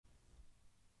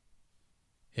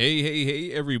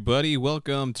Hey, everybody.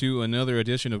 Welcome to another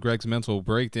edition of Greg's Mental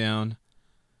Breakdown.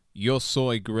 Yo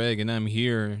soy Greg, and I'm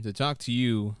here to talk to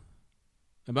you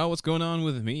about what's going on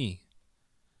with me.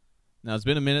 Now, it's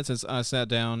been a minute since I sat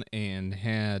down and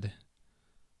had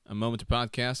a moment to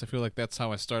podcast. I feel like that's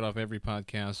how I start off every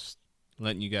podcast,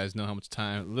 letting you guys know how much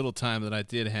little time that I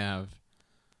did have.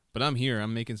 But I'm here.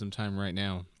 I'm making some time right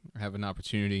now. I have an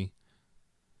opportunity.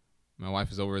 My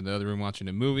wife is over in the other room watching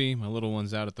a movie. My little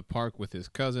one's out at the park with his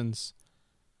cousins.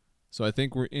 So I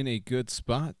think we're in a good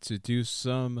spot to do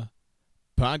some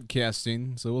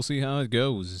podcasting. So we'll see how it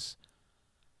goes.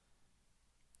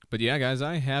 But yeah, guys,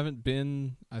 I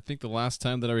think the last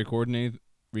time that I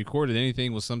recorded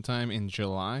anything was sometime in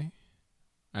July.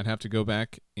 I'd have to go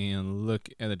back and look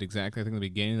at it exactly. I think the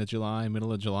beginning of July,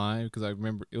 middle of July, because I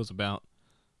remember it was about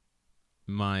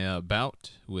my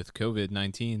bout with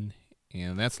COVID-19.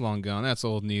 And that's long gone. That's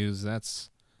old news. That's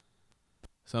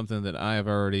something that I have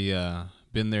already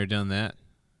been there, done that.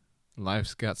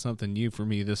 Life's got something new for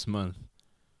me this month.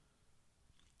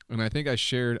 And I think I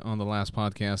shared on the last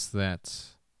podcast that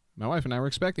my wife and I were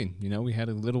expecting. You know, we had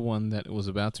a little one that was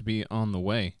about to be on the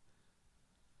way.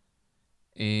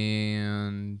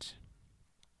 And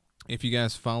if you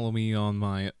guys follow me on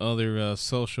my other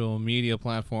social media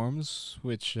platforms,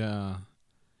 which...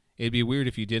 it'd be weird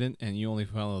if you didn't and you only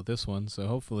follow this one, so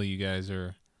hopefully you guys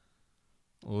are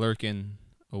lurking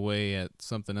away at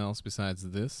something else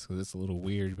besides this, because it's a little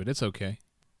weird, but it's okay.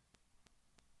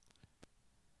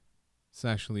 It's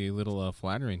actually a little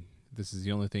flattering. This is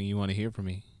the only thing you want to hear from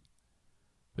me.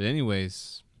 But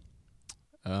anyways,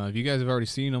 if you guys have already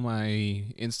seen on my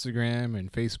Instagram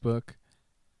and Facebook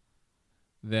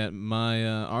that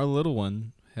our little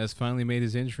one has finally made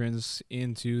his entrance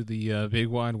into the big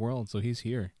wide world, so he's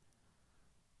here.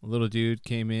 Little dude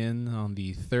came in on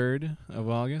the 3rd of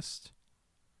August.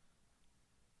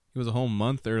 He was a whole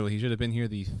month early. He should have been here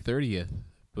the 30th,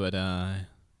 but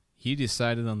he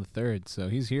decided on the 3rd, so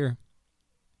he's here.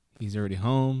 He's already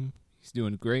home. He's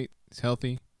doing great. He's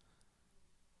healthy.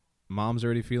 Mom's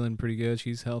already feeling pretty good.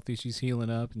 She's healthy. She's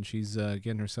healing up, and she's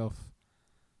getting herself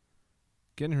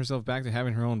back to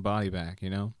having her own body back, you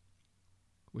know?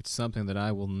 Which is something that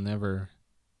I will never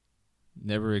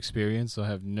experience, so I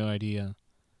have no idea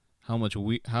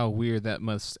how weird that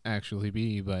must actually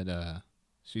be, but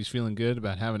she's feeling good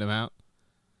about having him out.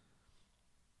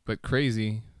 But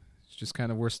crazy, it's just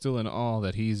kind of, we're still in awe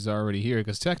that he's already here,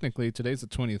 because technically today's the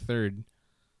 23rd.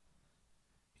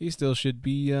 He still should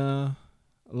be a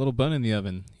little bun in the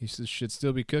oven. He should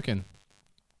still be cooking.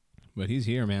 But he's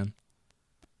here, man.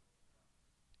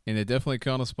 And it definitely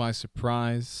caught us by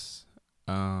surprise.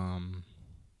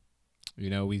 You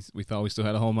know, we thought we still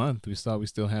had a whole month. We thought we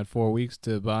still had 4 weeks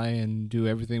to buy and do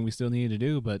everything we still needed to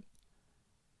do, but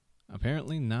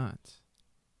apparently not.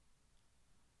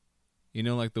 You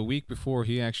know, like the week before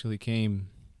he actually came,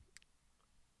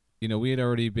 you know, we had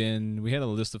a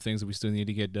list of things that we still need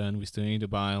to get done. We still need to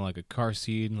buy like a car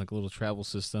seat and like a little travel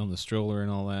system, the stroller and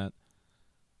all that.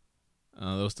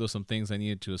 There was still some things I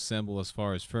needed to assemble as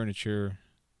far as furniture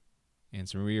and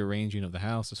some rearranging of the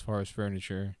house as far as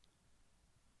furniture.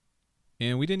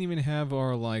 And we didn't even have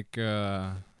our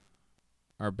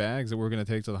bags that we're going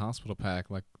to take to the hospital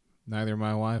pack. Like, neither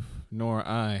my wife nor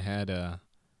I had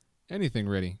anything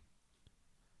ready.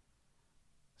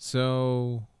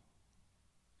 So,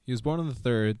 he was born on the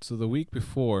 3rd. So the week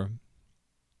before,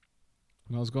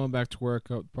 when I was going back to work,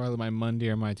 probably my Monday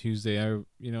or my Tuesday, I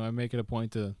make it a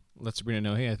point to let Sabrina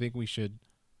know, hey, I think we should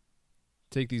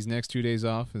take these next 2 days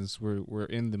off, as we're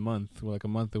in the month. We're like a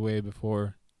month away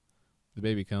before the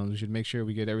baby comes. We should make sure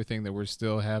we get everything that we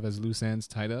still have as loose ends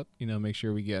tied up. You know, make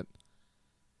sure we get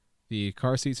the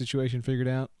car seat situation figured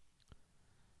out,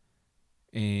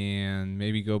 and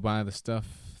maybe go buy the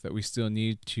stuff that we still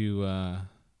need to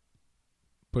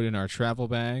put in our travel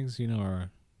bags. You know, or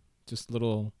just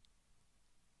little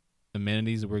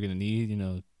amenities that we're gonna need. You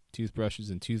know, toothbrushes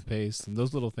and toothpaste and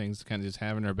those little things to kind of just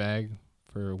have in our bag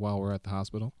for while we're at the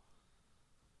hospital.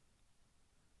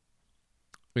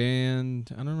 And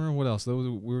I don't remember what else.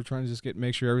 We were trying to just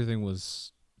make sure everything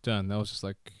was done. That was just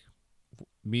like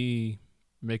me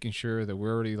making sure that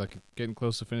we're already like getting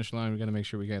close to the finish line. We got to make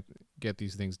sure we get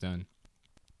these things done.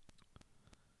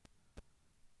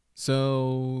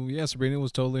 So yeah, Sabrina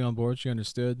was totally on board. She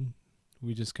understood.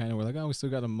 We just kind of were like, oh, we still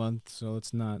got a month, so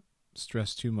let's not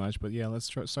stress too much. But yeah, let's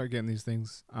start getting these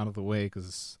things out of the way,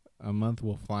 because a month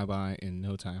will fly by in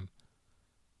no time.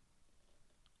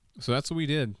 So that's what we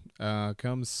did.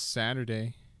 Come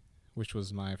Saturday, which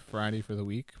was my Friday for the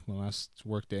week, my last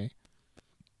work day,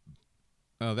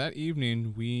 that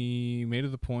evening we made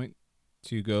it a point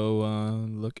to go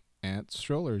look at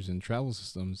strollers and travel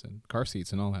systems and car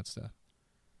seats and all that stuff.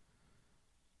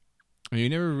 And you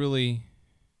never really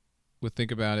would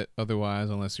think about it otherwise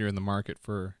unless you're in the market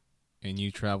for a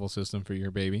new travel system for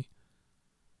your baby.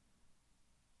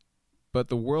 But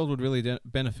the world would really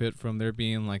benefit from there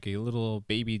being like a little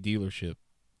baby dealership.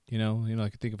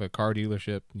 Like think of a car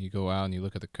dealership, and you go out and you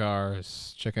look at the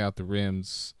cars, check out the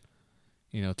rims,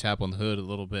 tap on the hood a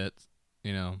little bit,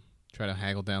 try to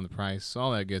haggle down the price,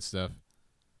 all that good stuff.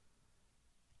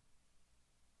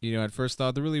 At first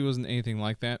thought there really wasn't anything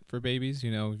like that for babies.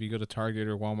 If you go to Target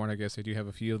or Walmart, I guess they do have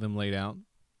a few of them laid out.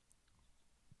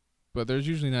 But there's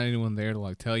usually not anyone there to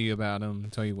like tell you about them,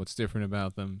 tell you what's different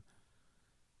about them,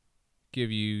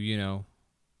 give you,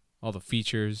 all the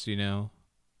features, the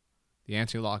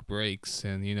anti-lock brakes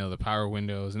and, the power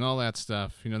windows and all that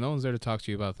stuff. No one's there to talk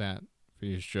to you about that for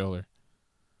your stroller.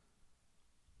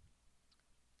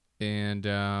 And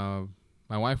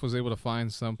my wife was able to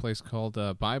find some place called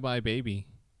Bye Bye Baby.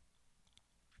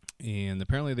 And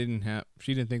apparently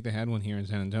she didn't think they had one here in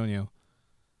San Antonio.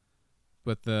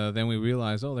 But then we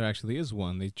realized, there actually is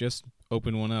one. They just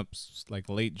opened one up like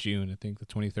late June, I think the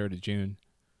 23rd of June.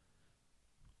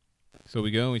 So we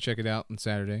go and we check it out on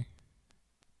Saturday.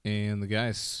 And the guy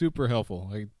is super helpful.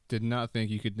 I did not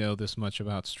think you could know this much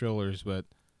about strollers, but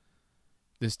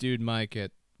this dude, Mike,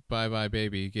 at Bye Bye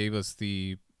Baby, gave us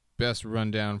the best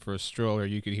rundown for a stroller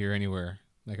you could hear anywhere.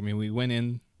 We went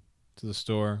in to the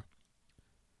store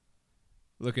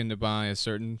looking to buy a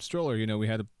certain stroller. We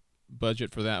had a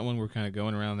budget for that one. We're kind of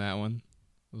going around that one.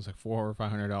 It was like $400 or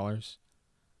 $500.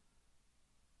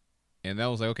 And that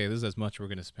was like, okay, this is as much we're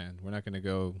going to spend. We're not going to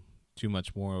go too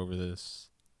much more over this.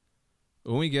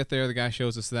 When we get there, the guy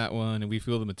shows us that one, and we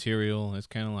feel the material, and it's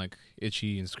kind of like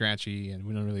itchy and scratchy, and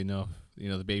we don't really know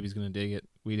if, the baby's going to dig it.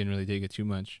 We didn't really dig it too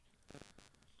much.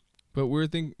 But we're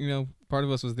thinking, part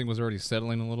of us was already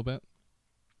settling a little bit.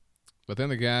 But then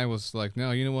the guy was like,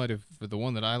 no, you know what, if the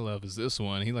one that I love is this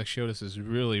one. He showed us this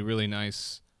really, really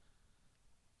nice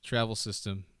travel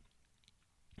system.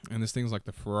 And this thing's like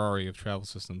the Ferrari of travel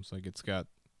systems. It's got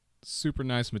super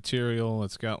nice material.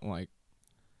 It's got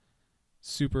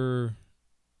super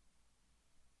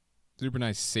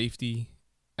nice safety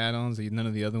add-ons that none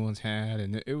of the other ones had.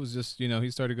 And it was just,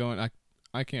 he started going,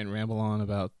 I can't ramble on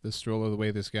about this stroller the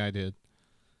way this guy did.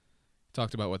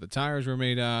 Talked about what the tires were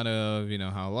made out of,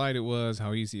 how light it was,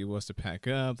 how easy it was to pack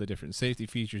up, the different safety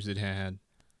features it had.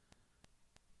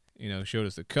 Showed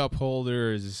us the cup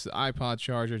holders, iPod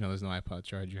charger. No, there's no iPod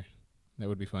charger. That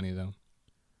would be funny, though.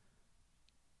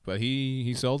 But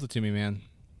he sold it to me, man.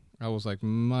 I was like,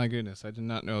 my goodness, I did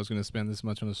not know I was going to spend this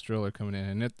much on a stroller coming in.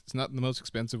 And it's not the most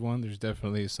expensive one. There's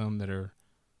definitely some that are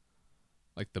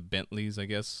like the Bentleys, I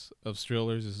guess, of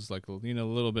strollers. This is like, a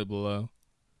little bit below.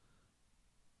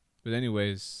 But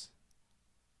anyways,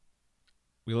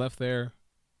 we left there.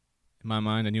 In my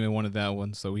mind, I knew I wanted that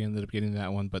one, so we ended up getting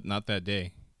that one, but not that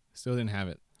day. Still didn't have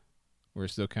it. We're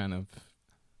still kind of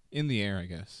in the air, I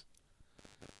guess.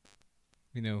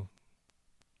 We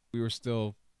were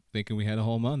still thinking we had a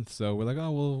whole month, so we're like,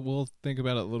 we'll think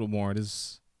about it a little more.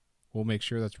 We'll make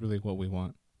sure that's really what we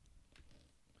want.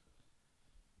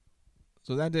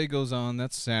 So that day goes on.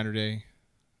 That's Saturday.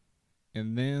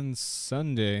 And then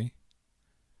Sunday,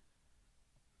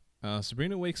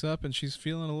 Sabrina wakes up and she's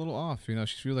feeling a little off. She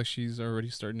feels like she's already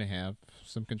starting to have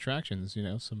some contractions,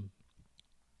 it's some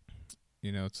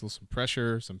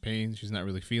pressure, some pain she's not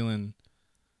really feeling.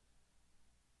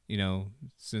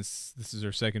 Since this is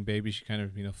her second baby, she kind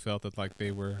of, felt that like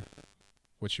they were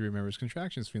what she remembers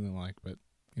contractions feeling like. But,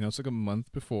 it's like a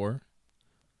month before.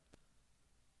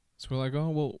 So we're like,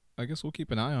 I guess we'll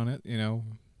keep an eye on it, I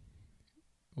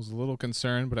was a little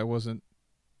concerned, but I wasn't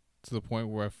to the point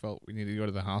where I felt we needed to go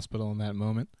to the hospital in that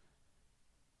moment.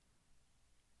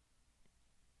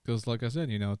 Because like I said,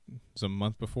 it was a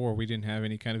month before. We didn't have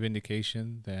any kind of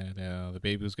indication that the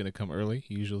baby was going to come early.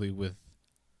 Usually with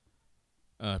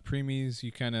preemies,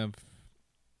 you kind of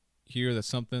hear that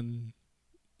something,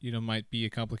 might be a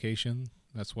complication.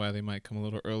 That's why they might come a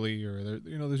little early, or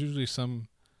there's usually something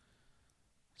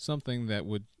that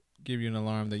would give you an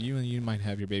alarm that you might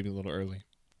have your baby a little early.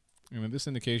 This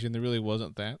indication, there really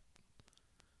wasn't that.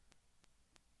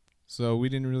 So I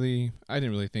didn't really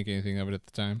think anything of it at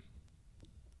the time.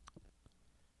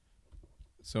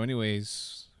 So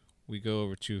anyways, we go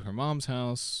over to her mom's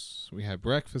house. We have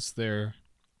breakfast there.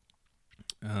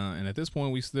 And at this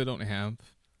point, we still don't have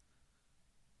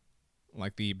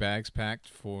like the bags packed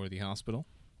for the hospital.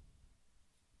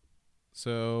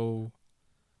 So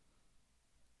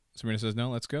Sabrina says, no,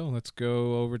 let's go. Let's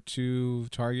go over to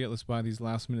Target. Let's buy these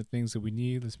last minute things that we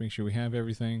need. Let's make sure we have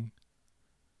everything.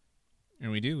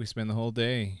 And we do. We spend the whole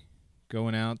day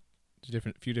going out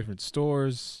to few different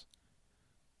stores,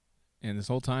 and this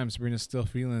whole time Sabrina's still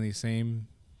feeling these same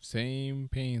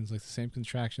pains, like the same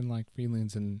contraction like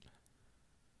feelings. And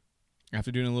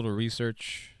after doing a little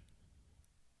research,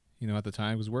 at the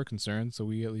time, because we're concerned, so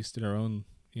we at least did our own,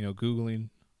 Googling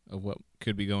of what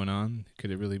could be going on.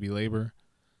 Could it really be labor?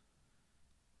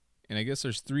 And I guess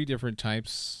there's 3 different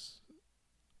types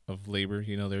of labor.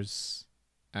 There's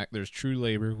true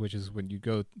labor, which is when you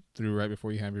go through right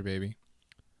before you have your baby.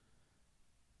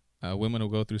 Women will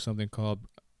go through something called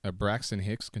a Braxton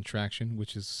Hicks contraction,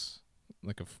 which is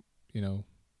like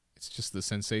it's just the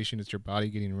sensation. It's your body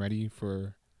getting ready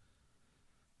for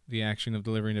the action of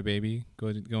delivering a baby,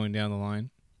 going down the line.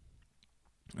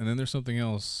 And then there's something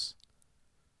else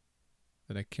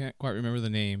that I can't quite remember the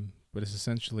name, but it's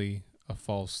essentially a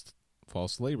false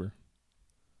labor.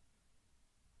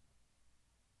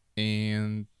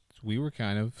 And we were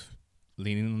kind of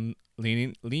leaning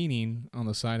on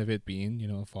the side of it being,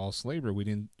 a false labor.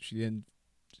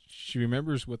 She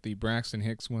remembers what the Braxton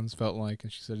Hicks ones felt like,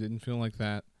 and she said it didn't feel like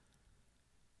that.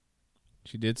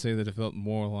 She did say that it felt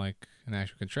more like an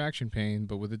actual contraction pain,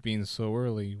 but with it being so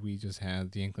early, we just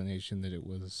had the inclination that it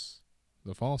was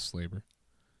the false labor.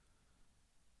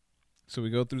 So we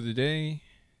go through the day,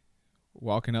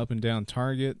 walking up and down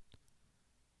Target,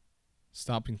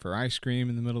 stopping for ice cream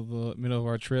in the middle of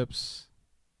our trips.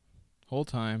 Whole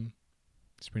time,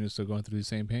 Sabrina's still going through the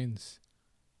same pains.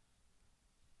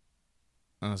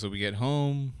 So we get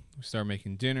home, we start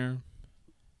making dinner,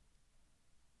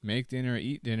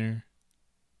 eat dinner.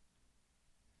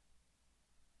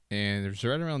 And it's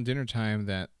right around dinner time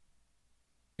that,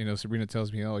 Sabrina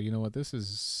tells me, oh, you know what, this is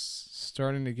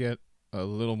starting to get a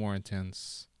little more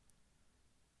intense.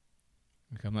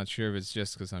 Like, I'm not sure if it's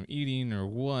just because I'm eating or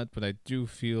what, but I do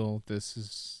feel this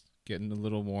is getting a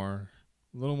little more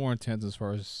intense as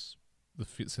far as the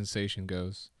sensation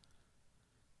goes.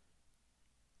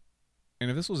 And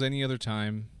if this was any other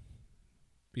time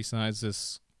besides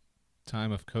this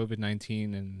time of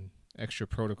COVID-19 and extra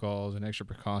protocols and extra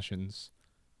precautions,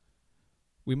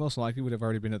 we most likely would have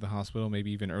already been at the hospital,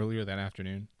 maybe even earlier that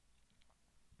afternoon,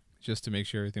 just to make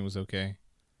sure everything was okay.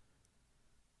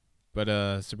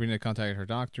 But Sabrina contacted her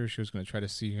doctor. She was going to try to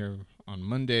see her on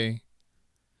Monday.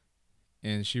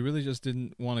 And she really just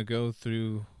didn't want to go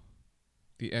through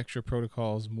the extra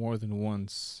protocols more than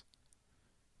once,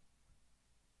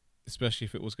 especially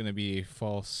if it was going to be a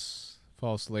false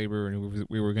labor and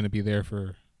we were going to be there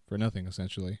for nothing,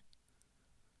 essentially.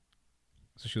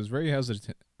 So she was very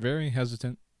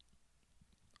hesitant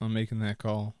on making that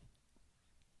call.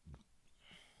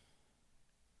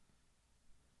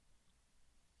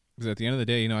 Because at the end of the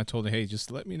day, I told her, hey, just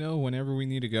let me know whenever we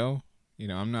need to go.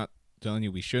 I'm not telling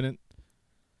you we shouldn't.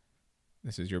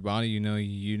 This is your body. You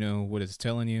know what it's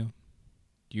telling you.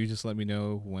 You just let me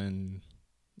know when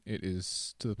it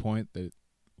is to the point that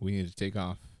we need to take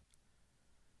off.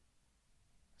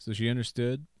 So she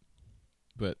understood,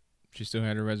 but she still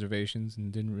had her reservations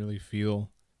and didn't really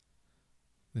feel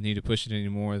the need to push it any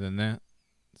more than that.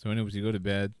 So I was to go to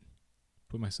bed,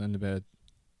 put my son to bed.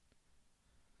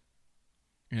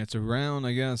 And it's around,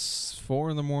 I guess,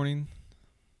 4 in the morning,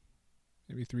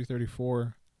 maybe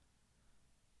 3:34.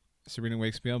 Sabrina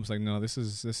wakes me up. It's like, no, this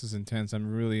is intense. I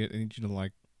need you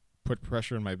to put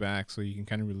pressure on my back so you can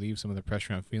kind of relieve some of the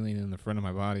pressure I'm feeling in the front of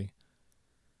my body.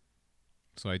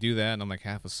 So I do that, and I'm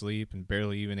half asleep and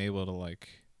barely even able to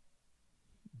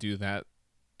do that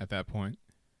at that point.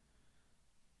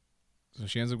 So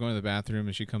she ends up going to the bathroom,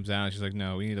 and she comes out and she's like,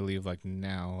 no, we need to leave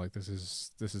now. This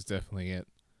is definitely it.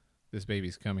 This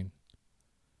baby's coming.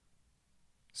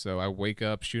 So I wake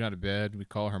up, shoot out of bed, we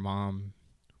call her mom,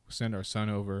 send our son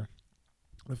over.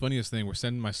 The funniest thing, we're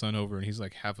sending my son over and he's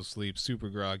half asleep, super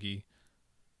groggy.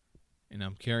 And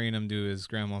I'm carrying him to his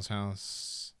grandma's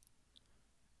house.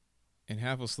 And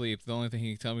half asleep, the only thing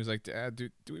he can tell me is Dad, do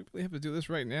we really have to do this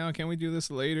right now? Can we do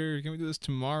this later? Can we do this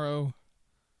tomorrow?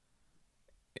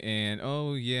 And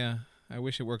oh yeah, I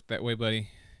wish it worked that way, buddy.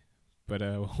 But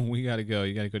we gotta go.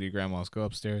 You gotta go to your grandma's. Go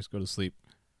upstairs, go to sleep.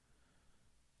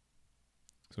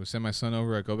 So we send my son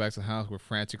over. I go back to the house. We're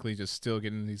frantically just still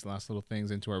getting these last little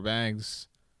things into our bags.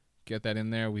 Get that in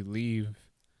there. We leave.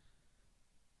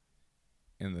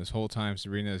 And this whole time,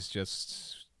 Sabrina is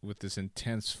just with this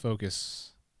intense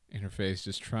focus in her face,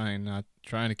 just trying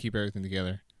to keep everything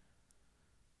together.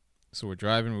 So we're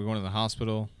driving. We're going to the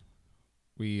hospital.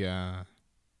 We're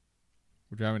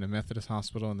driving to Methodist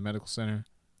Hospital in the medical center.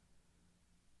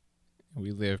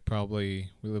 We live by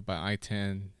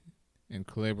I-10 in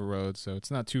Culebra Road, so it's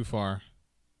not too far,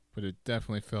 but it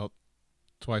definitely felt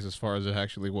twice as far as it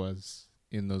actually was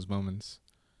in those moments.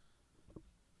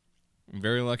 I'm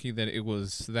very lucky that it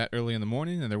was that early in the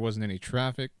morning and there wasn't any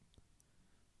traffic.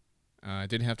 I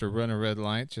did have to run a red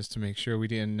light just to make sure we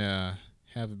didn't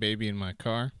have a baby in my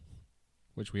car,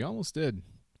 which we almost did.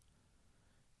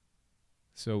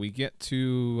 So we get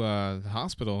to the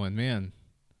hospital, and man,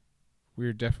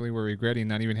 we definitely were regretting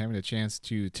not even having a chance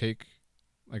to take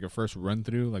like a first run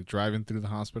through, like driving through the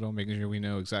hospital, making sure we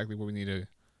know exactly where we need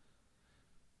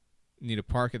to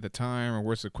park at the time, or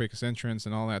where's the quickest entrance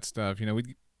and all that stuff. You know,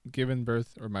 we'd given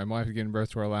birth, or my wife had given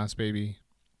birth to our last baby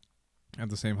at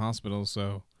the same hospital,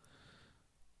 so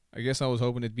I guess I was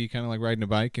hoping it'd be kind of like riding a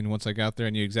bike, and once I got there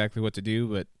I knew exactly what to do.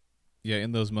 But yeah,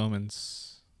 in those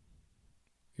moments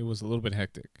it was a little bit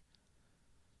hectic.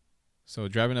 So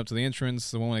driving up to the entrance,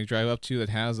 the one I drive up to that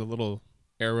has a little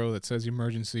arrow that says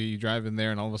emergency, you drive in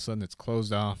there and all of a sudden it's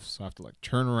closed off, so I have to like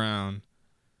turn around,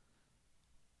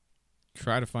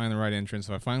 try to find the right entrance.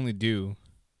 So I finally do.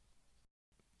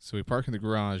 So we park in the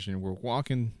garage and we're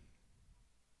walking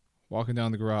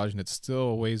down the garage, and it's still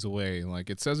a ways away. Like,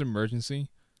 it says emergency,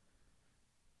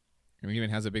 and it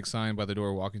even has a big sign by the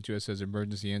door walking to it, says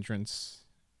emergency entrance.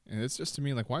 And it's just, to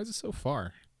me, like, why is it so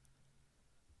far?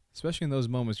 Especially in those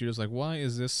moments, you're just like, why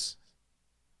is this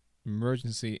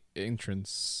emergency entrance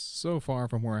so far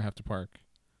from where I have to park?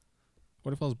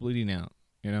 What if I was bleeding out,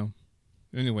 you know?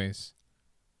 Anyways,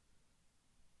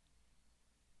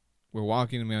 we're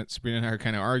walking, and Sabrina and I are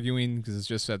kind of arguing, because it's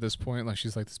just at this point, like,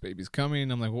 she's like, this baby's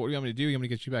coming. I'm like, well, what do you want me to do? You want me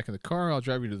to get you back in the car? I'll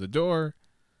drive you to the door.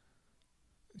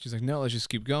 She's like, no, let's just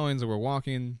keep going. So we're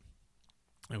walking,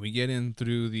 and we get in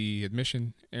through the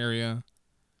admission area,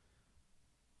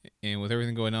 and with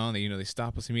everything going on, they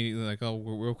stop us immediately, like, oh,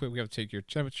 real quick, we have to take your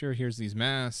temperature. Here's these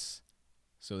masks.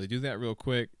 So they do that real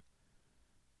quick.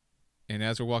 And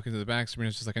as we're walking to the back,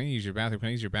 Sabrina's just like, I need to use your bathroom. Can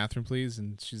I use your bathroom, please?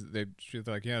 And she's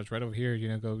like, yeah, it's right over here.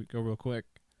 Go real quick.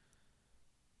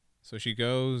 So she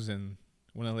goes, and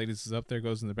one of the ladies is up there,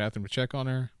 goes in the bathroom to check on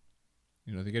her.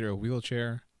 They get her a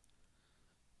wheelchair.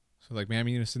 So like, ma'am,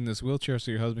 you need to sit in this wheelchair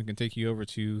so your husband can take you over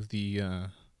to the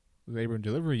labor and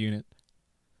delivery unit.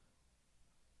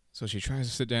 So she tries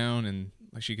to sit down, and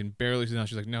like, she can barely sit down.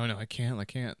 She's like, no, I can't.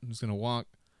 I'm just gonna walk.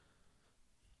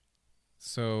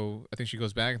 So I think she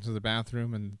goes back into the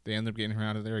bathroom, and they end up getting her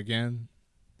out of there again.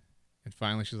 And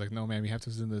finally, she's like, no, ma'am, you have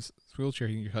to sit in this wheelchair.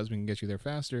 Your husband can get you there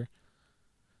faster.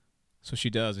 So she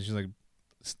does, and she's like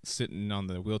sitting on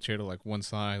the wheelchair to like one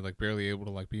side, like barely able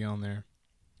to like be on there.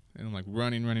 And I'm like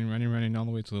running all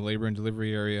the way to the labor and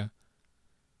delivery area.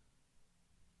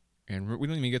 And we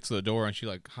don't even get to the door, and she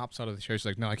like hops out of the chair. She's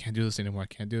like, no, I can't do this anymore. I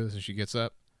can't do this. And she gets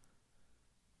up.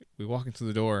 We walk into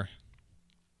the door.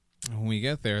 And when we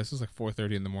get there, this is like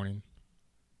 4:30 in the morning.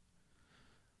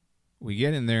 We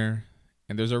get in there,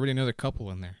 and there's already another couple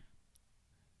in there.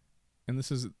 And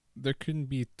there couldn't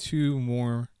be two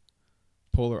more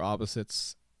polar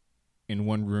opposites in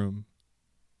one room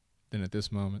than at this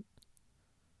moment.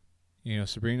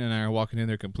 Sabrina and I are walking in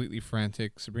there completely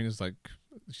frantic. Sabrina's like,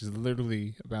 she's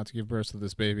literally about to give birth to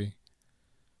this baby.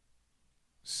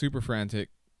 Super frantic.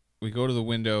 We go to the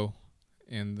window,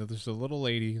 and there's a little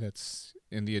lady that's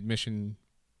in the admission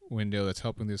window that's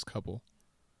helping this couple.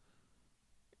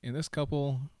 And this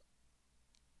couple,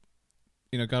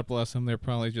 God bless them, they're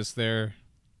probably just there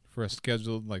for a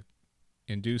scheduled, like,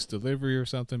 induced delivery or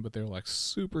something, but they're, like,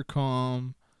 super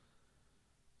calm.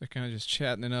 They're kind of just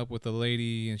chatting it up with the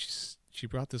lady, and she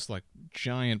brought this, like,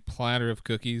 giant platter of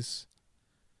cookies.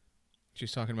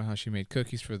 She's talking about how she made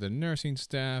cookies for the nursing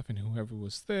staff and whoever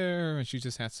was there, and she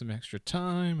just had some extra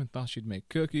time and thought she'd make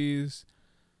cookies.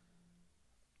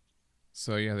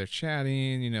 So, yeah, they're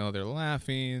chatting, they're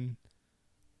laughing.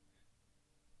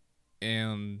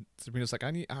 And Sabrina's like,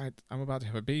 I'm about to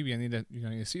have a baby. I need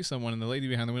to see someone. And the lady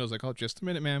behind the window's like, oh, just a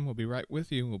minute, ma'am. We'll be right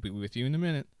with you. We'll be with you in a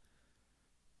minute.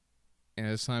 And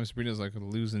at this time, Sabrina's like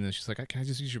losing this. She's like, can I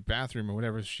just use your bathroom or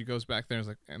whatever? She goes back there,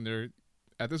 and they're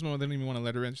at this moment, they don't even want to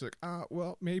let her in. She's like,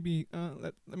 well, maybe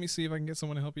let me see if I can get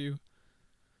someone to help you.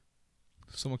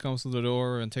 Someone comes to the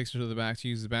door and takes her to the back to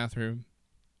use the bathroom.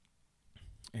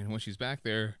 And when she's back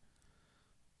there,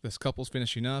 this couple's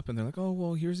finishing up, and they're like, oh,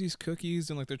 well, here's these cookies.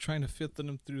 And like, they're trying to fit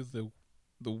them through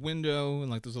the window,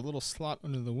 and like, there's a little slot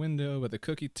under the window, but the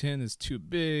cookie tin is too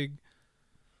big.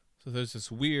 So there's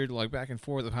this weird, like, back and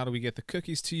forth of how do we get the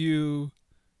cookies to you.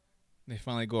 And they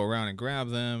finally go around and grab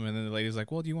them, and then the lady's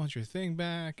like, well, do you want your thing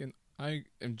back? And I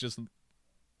am just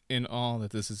in awe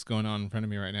that this is going on in front of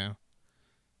me right now,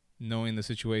 knowing the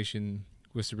situation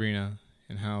with Sabrina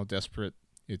and how desperate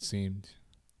it seemed.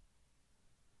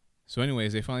 So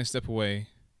anyways, they finally step away,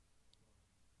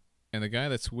 and the guy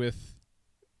that's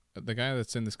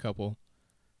in this couple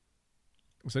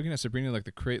was looking at Sabrina like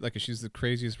she's the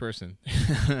craziest person.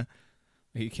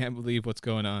 He can't believe what's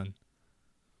going on.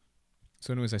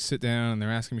 So anyways, I sit down and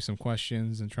they're asking me some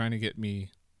questions and trying to get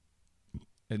me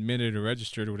admitted or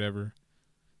registered or whatever.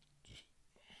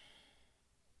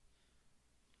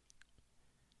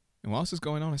 And while this is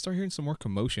going on, I start hearing some more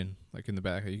commotion, like in the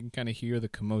back. You can kind of hear the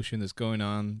commotion that's going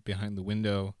on behind the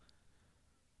window.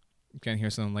 You kind of hear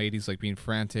some ladies like being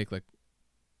frantic, like.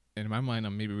 And in my mind,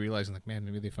 I'm maybe realizing, like, man,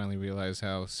 maybe they finally realize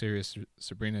how serious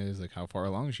Sabrina is, like how far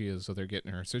along she is, so they're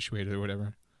getting her situated or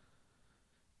whatever.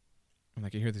 And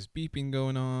like I hear this beeping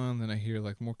going on, then I hear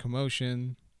like more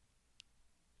commotion.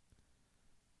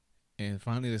 And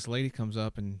finally this lady comes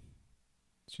up and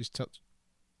she's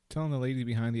telling the lady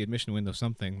behind the admission window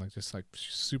something, like just like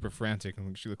she's super frantic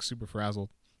and she looks super frazzled.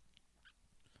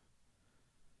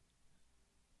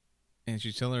 And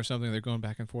she's telling her something, they're going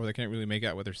back and forth, I can't really make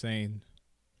out what they're saying.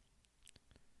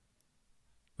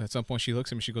 But at some point she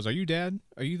looks at me, she goes, "Are you dad?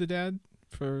 Are you the dad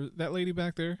for that lady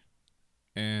back there?"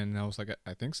 And I was like,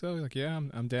 I think so. Like, yeah,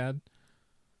 I'm dad.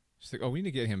 She's like, "Oh, we need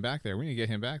to get him back there. We need to get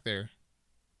him back there."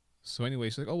 So anyway,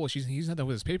 she's like, "Oh, well, he's not done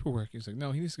with his paperwork." He's like,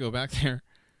 "No, he needs to go back there."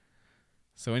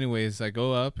 So anyways, I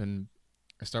go up and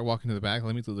I start walking to the back.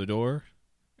 Let me through the door.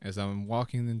 As I'm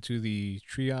walking into the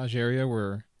triage area,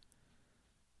 where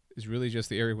is really just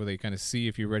the area where they kind of see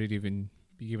if you're ready to even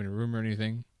be given a room or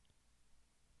anything.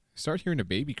 I start hearing a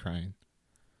baby crying.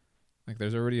 Like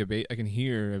there's already a baby. I can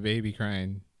hear a baby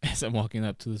crying as I'm walking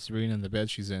up to the Sabrina in the bed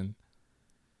she's in.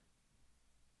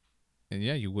 And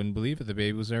yeah, you wouldn't believe it. The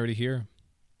baby was already here.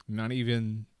 Not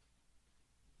even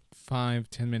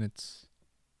 5-10 minutes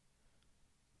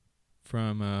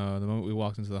from the moment we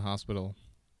walked into the hospital,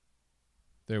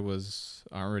 there was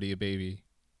already a baby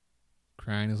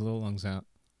crying his little lungs out.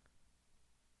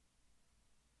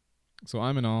 So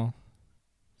I'm in awe.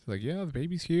 It's like, yeah, the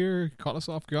baby's here. Caught us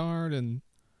off guard. And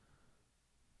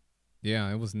yeah,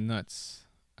 it was nuts.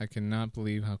 I cannot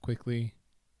believe how quickly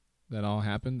that all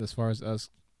happened as far as us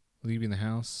leaving the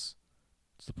house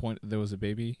to the point that there was a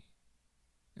baby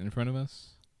in front of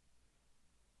us.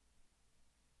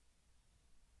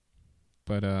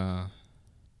 But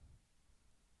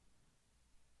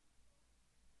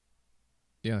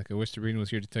yeah, like I wish Sabrina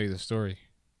was here to tell you the story.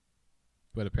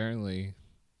 But apparently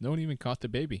no one even caught the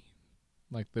baby.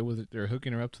 Like they were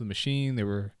hooking her up to the machine. They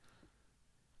were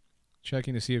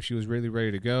checking to see if she was really ready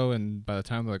to go. And by the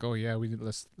time they're like, "Oh yeah,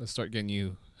 let's start getting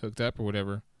you hooked up or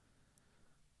whatever,"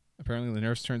 apparently the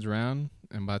nurse turns around,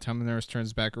 and by the time the nurse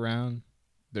turns back around,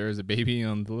 there is a baby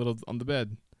on the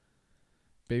bed.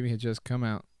 Baby had just come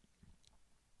out,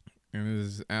 and it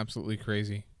was absolutely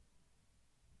crazy.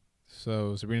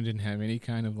 So Sabrina didn't have any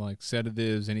kind of like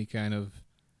sedatives, any kind of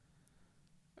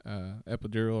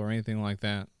epidural or anything like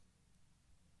that.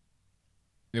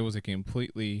 It was a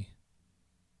completely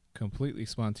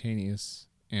spontaneous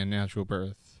and natural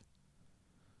birth.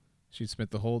 She'd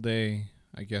spent the whole day,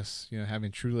 I guess,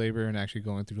 having true labor and actually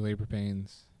going through labor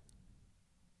pains.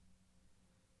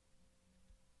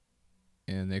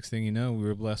 And next thing you know, we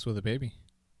were blessed with a baby,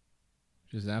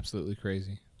 which is absolutely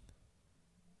crazy.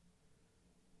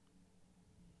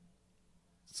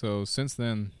 So since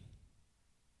then,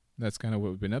 that's kind of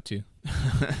what we've been up to.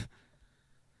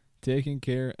 Taking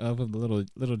care of a little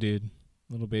dude,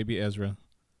 little baby Ezra.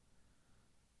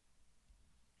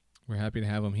 We're happy to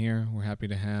have him here. We're happy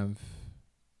to have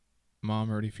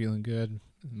mom already feeling good,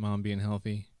 mom being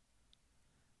healthy.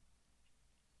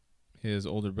 His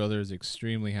older brother is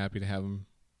extremely happy to have him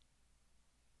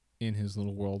in his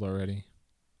little world already.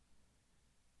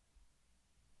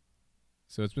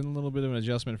 So it's been a little bit of an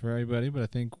adjustment for everybody, but I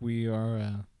think we're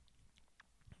all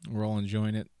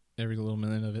enjoying it, every little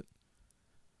minute of it.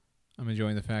 I'm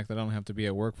enjoying the fact that I don't have to be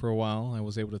at work for a while. I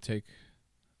was able to take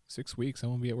 6 weeks. I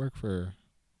won't be at work for,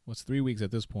 3 weeks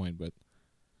at this point, but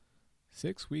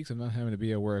 6 weeks of not having to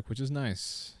be at work, which is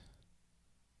nice.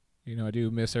 I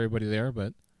do miss everybody there,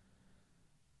 but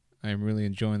I'm really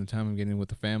enjoying the time I'm getting with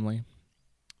the family.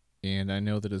 And I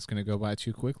know that it's going to go by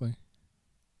too quickly.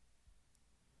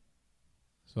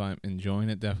 So I'm enjoying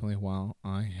it definitely while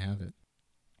I have it.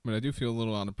 But I do feel a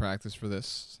little out of practice for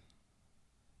this.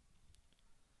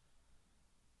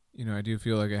 I do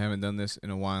feel like I haven't done this in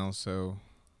a while, so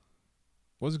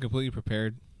wasn't completely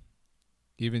prepared.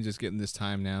 Even just getting this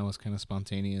time now was kind of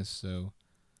spontaneous, so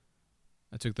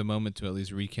I took the moment to at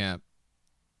least recap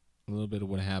a little bit of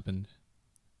what happened.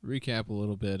 Recap a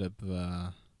little bit of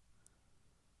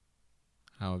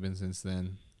how I've been since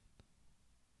then.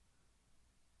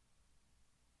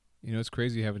 It's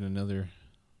crazy having another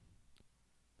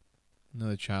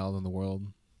child in the world,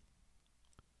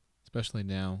 especially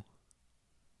now.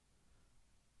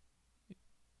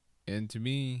 And to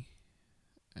me,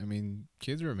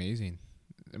 kids are amazing.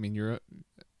 I mean,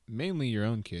 mainly your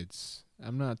own kids.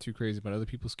 I'm not too crazy about other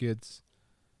people's kids.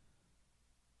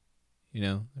 You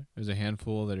know, there's a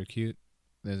handful that are cute.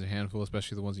 There's a handful,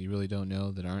 especially the ones that you really don't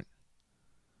know, that aren't.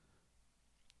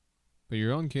 But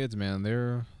your own kids, man,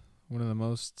 they're one of the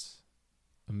most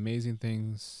amazing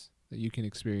things that you can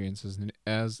experience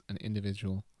as an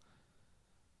individual.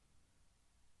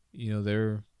 You know,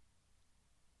 they're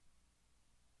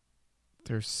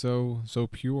so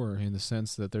pure in the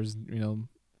sense that there's,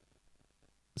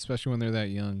 especially when they're that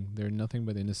young, they're nothing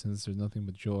but innocence. There's nothing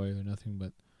but joy. They're nothing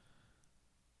but,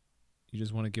 you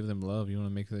just want to give them love. You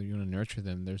want to you want to nurture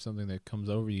them. There's something that comes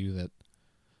over you that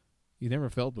you never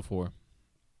felt before.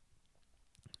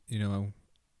 You know,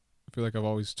 I feel like I've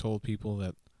always told people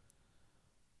that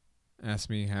ask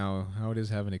me how it is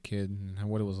having a kid and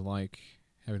what it was like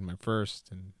having my first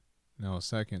and now a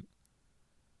second.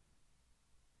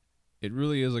 It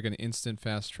really is like an instant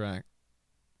fast track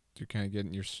to kind of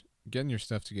getting your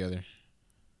stuff together.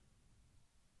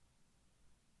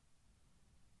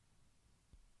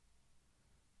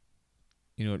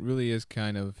 You know, it really is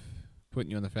kind of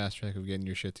putting you on the fast track of getting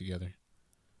your shit together.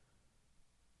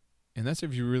 And that's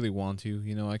if you really want to.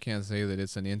 You know, I can't say that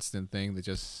it's an instant thing that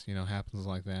just, happens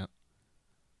like that.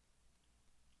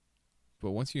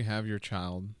 But once you have your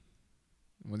child,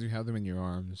 once you have them in your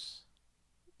arms,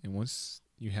 and once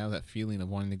you have that feeling of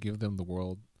wanting to give them the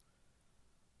world,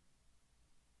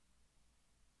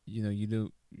 you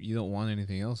don't want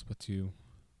anything else but to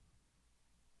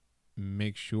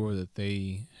make sure that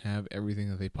they have everything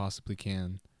that they possibly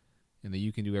can and that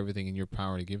you can do everything in your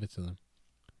power to give it to them.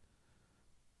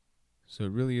 So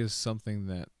it really is something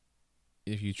that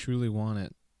if you truly want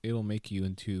it, it'll make you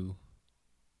into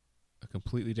a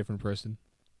completely different person,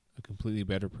 a completely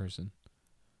better person.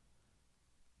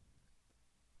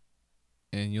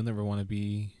 And you'll never want to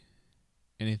be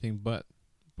anything but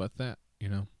that, I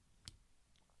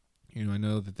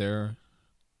know that there are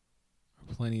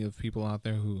plenty of people out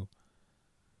there who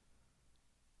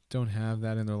don't have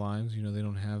that in their lives. They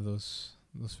don't have those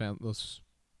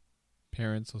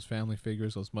parents, those family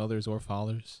figures, those mothers or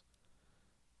fathers.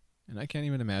 And I can't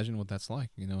even imagine what that's like.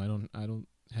 I don't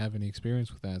have any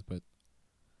experience with that, but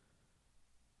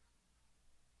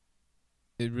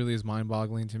it really is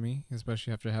mind-boggling to me,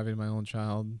 especially after having my own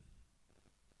child.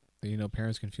 That,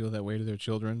 parents can feel that way to their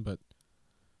children, but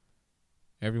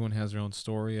everyone has their own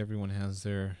story. Everyone has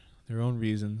their own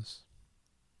reasons.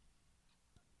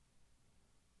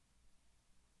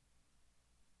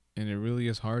 And it really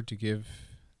is hard to give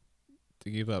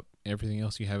up everything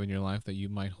else you have in your life that you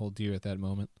might hold dear at that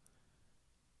moment.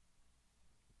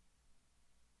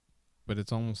 But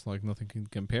it's almost like nothing can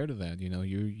compare to that.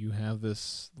 You have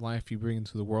this life you bring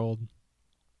into the world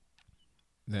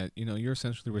that, you're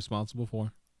essentially responsible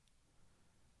for.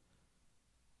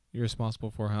 You're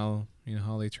responsible for how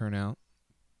they turn out.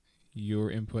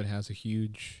 Your input has a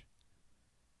huge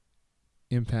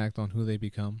impact on who they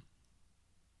become.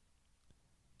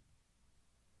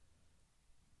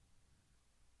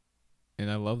 And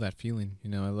I love that feeling.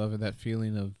 I love that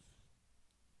feeling of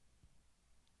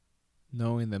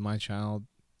knowing that my child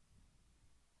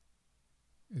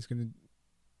is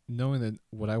knowing that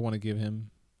what I want to give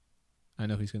him, I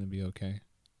know he's going to be okay.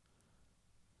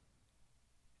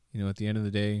 At the end of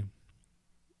the day,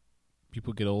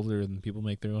 people get older and people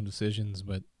make their own decisions,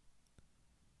 but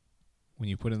when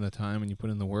you put in the time and you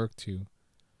put in the work to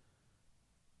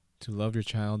love your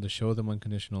child, to show them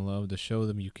unconditional love, to show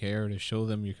them you care, to show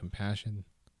them your compassion,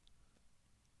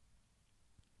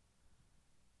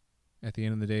 at the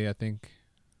end of the day, I think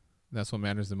that's what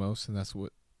matters the most, and that's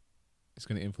what is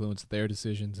going to influence their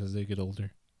decisions as they get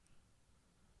older.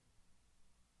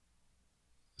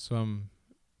 So I'm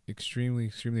extremely,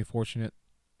 extremely fortunate,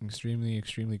 extremely,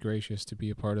 extremely gracious to be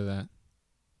a part of that,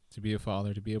 to be a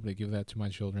father, to be able to give that to my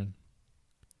children,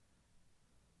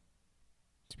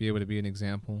 to be able to be an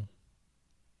example,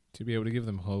 to be able to give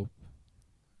them hope,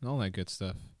 and all that good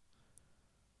stuff.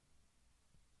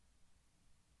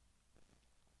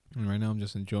 And right now I'm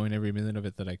just enjoying every minute of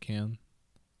it that I can.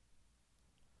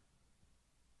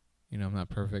 I'm not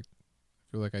perfect. I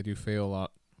feel like I do fail a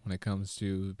lot when it comes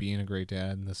to being a great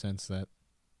dad, in the sense that,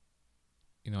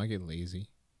 I get lazy.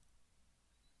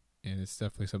 And it's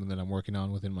definitely something that I'm working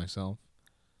on within myself.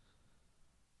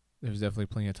 There's definitely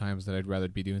plenty of times that I'd rather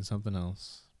be doing something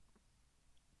else.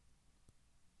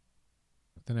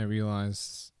 But then I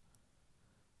realized,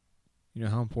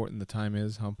 how important the time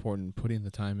is, how important putting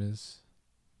the time is.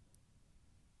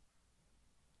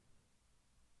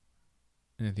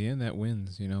 And at the end, that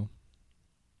wins, I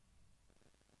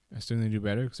still need to do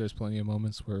better because there's plenty of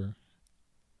moments where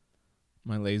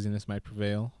my laziness might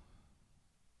prevail.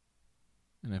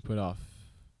 and I put off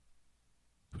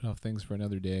things for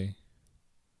another day.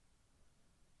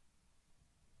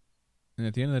 And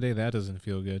at the end of the day, that doesn't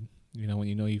feel good. When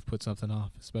you know you've put something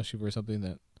off, especially for something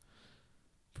that,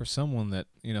 for someone that,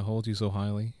 holds you so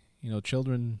highly.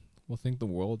 Children will think the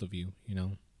world of you,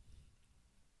 When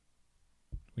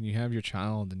you have your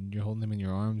child and you're holding them in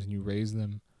your arms and you raise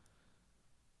them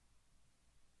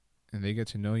and they get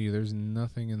to know you, there's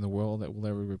nothing in the world that will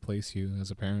ever replace you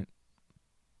as a parent.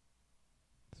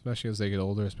 Especially as they get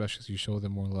older, especially as you show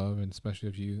them more love, and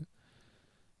especially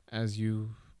as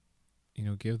you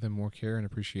give them more care and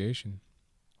appreciation.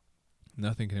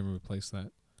 Nothing can ever replace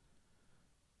that.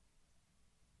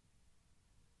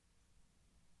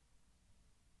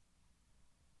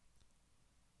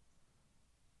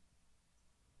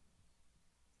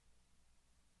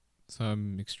 So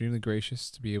I'm extremely gracious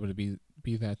to be able to be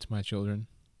that to my children.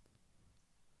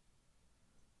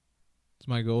 It's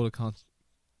my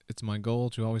goal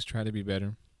to always try to be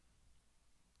better.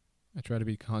 I try to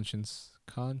be conscious.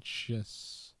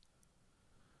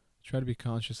 Try to be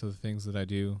conscious of the things that I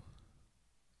do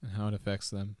and how it affects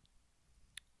them.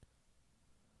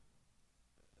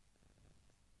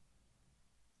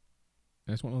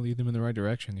 I just want to lead them in the right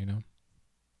direction, At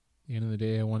the end of the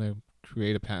day, I want to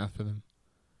create a path for them.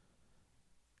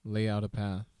 Lay out a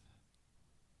path.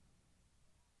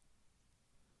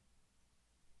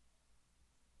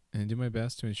 And do my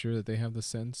best to ensure that they have the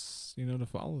sense, to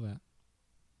follow that.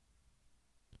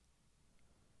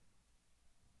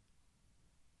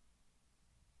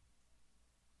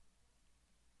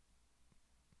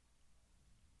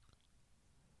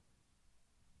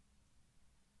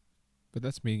 But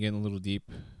that's me getting a little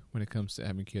deep when it comes to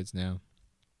having kids now.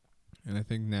 And I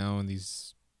think now in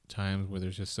these times where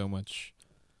there's just so much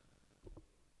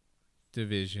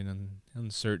division and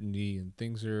uncertainty and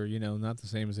things are, not the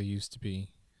same as they used to be.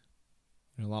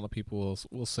 A lot of people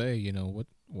will say,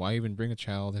 why even bring a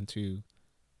child into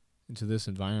this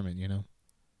environment,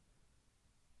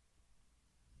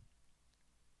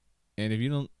 And if you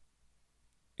don't,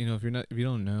 if you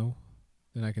don't know,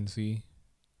 then I can see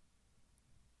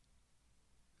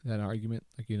that argument,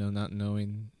 not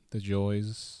knowing the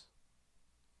joys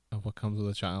of what comes with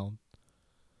a child.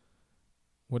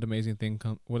 What amazing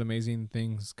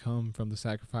things come from the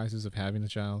sacrifices of having a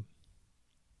child.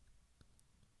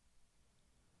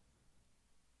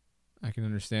 I can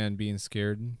understand being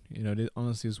scared. It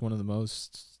honestly is one of the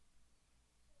most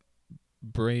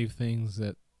brave things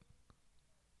that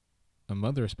a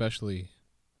mother especially,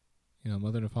 a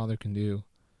mother and a father can do,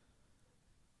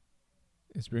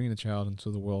 is bringing a child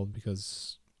into the world,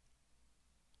 because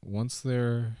once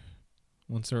they're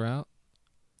out,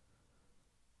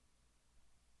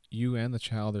 you and the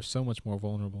child are so much more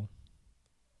vulnerable.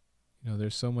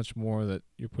 There's so much more that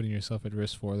you're putting yourself at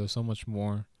risk for. There's so much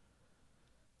more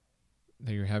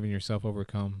that you're having yourself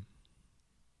overcome.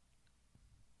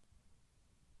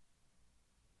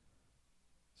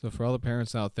 So for all the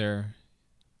parents out there,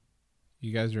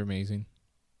 you guys are amazing.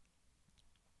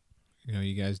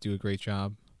 You guys do a great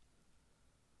job.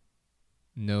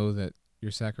 Know that your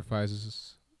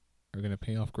sacrifices are going to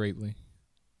pay off greatly.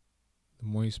 The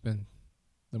more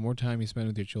time you spend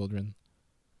with your children,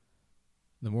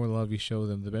 the more love you show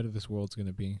them, the better this world's going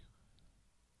to be.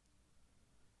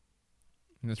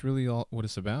 And that's really all what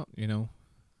it's about, When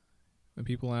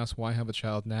people ask, why have a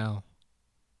child now,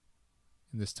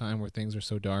 in this time where things are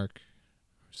so dark,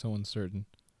 so uncertain,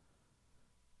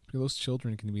 because those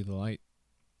children can be the light.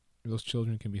 Those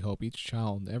children can be hope.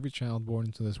 Every child born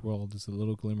into this world is a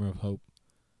little glimmer of hope.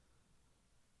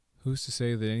 Who's to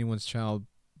say that anyone's child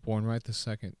born right this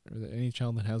second, or that any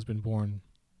child that has been born,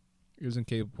 isn't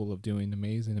capable of doing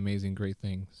amazing, amazing, great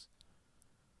things?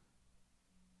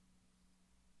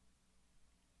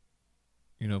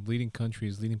 Leading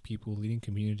countries, leading people, leading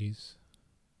communities.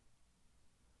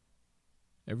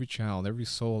 Every child, every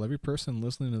soul, every person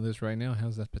listening to this right now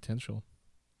has that potential.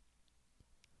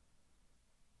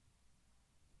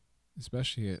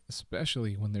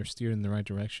 Especially when they're steered in the right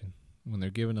direction, when they're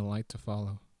given a light to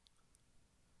follow.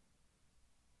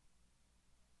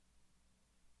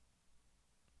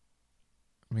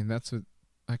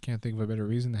 I can't think of a better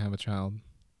reason to have a child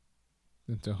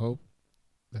than to hope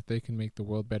that they can make the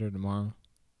world better tomorrow.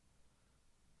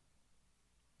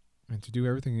 And to do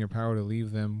everything in your power to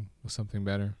leave them with something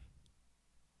better.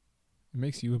 It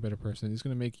makes you a better person. It's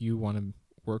going to make you want to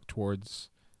work towards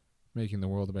making the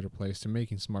world a better place, to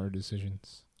making smarter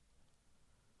decisions.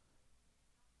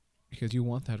 Because you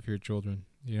want that for your children.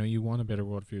 You want a better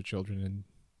world for your children, and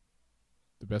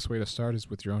the best way to start is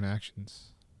with your own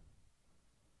actions.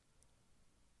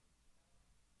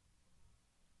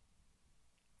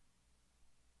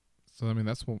 So I mean,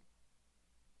 that's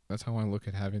how I look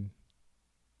at having,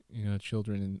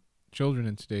 children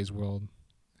in today's world,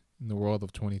 in the world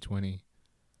of 2020,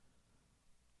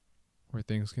 where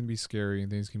things can be scary and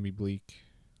things can be bleak.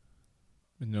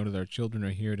 But know that our children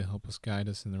are here to help us guide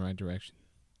us in the right direction.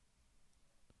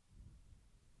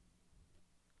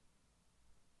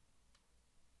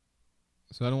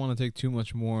 So I don't want to take too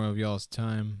much more of y'all's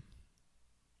time.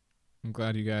 I'm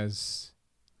glad you guys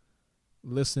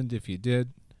listened if you did.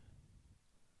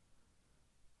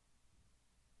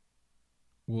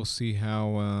 We'll see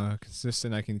how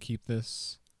consistent I can keep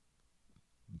this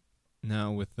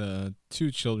now with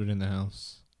 2 children in the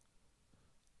house.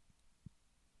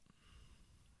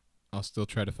 I'll still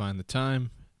try to find the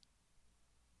time.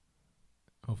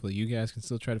 Hopefully you guys can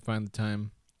still try to find the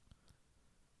time.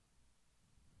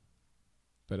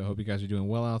 But I hope you guys are doing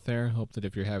well out there. Hope that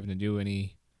if you're having to do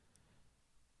any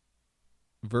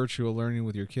virtual learning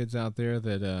with your kids out there,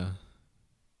 that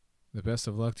the best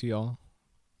of luck to y'all.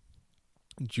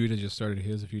 Judah just started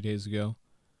his a few days ago,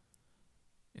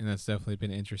 and that's definitely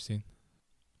been interesting.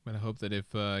 But I hope that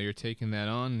if you're taking that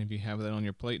on, if you have that on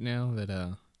your plate now, that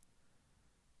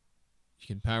you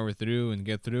can power through and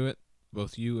get through it,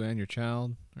 both you and your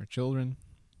child or children.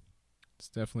 It's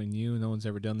definitely new. No one's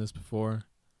ever done this before.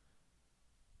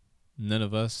 None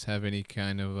of us have any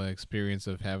kind of experience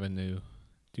of having to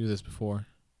do this before,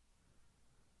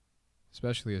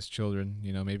 especially as children.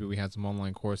 Maybe we had some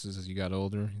online courses as you got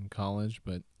older in college,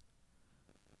 but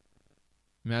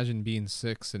imagine being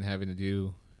 6 and having to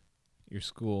do your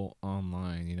school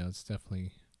online. It's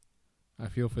definitely, I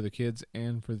feel for the kids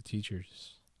and for the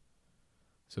teachers.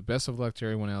 So best of luck to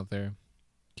everyone out there.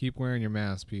 Keep wearing your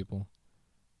mask, people.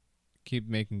 Keep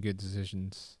making good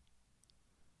decisions.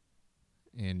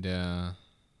 And I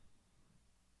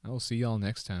will see y'all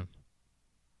next time.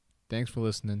 Thanks for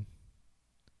listening.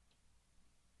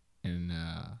 And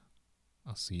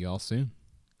I'll see y'all soon.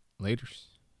 Laters.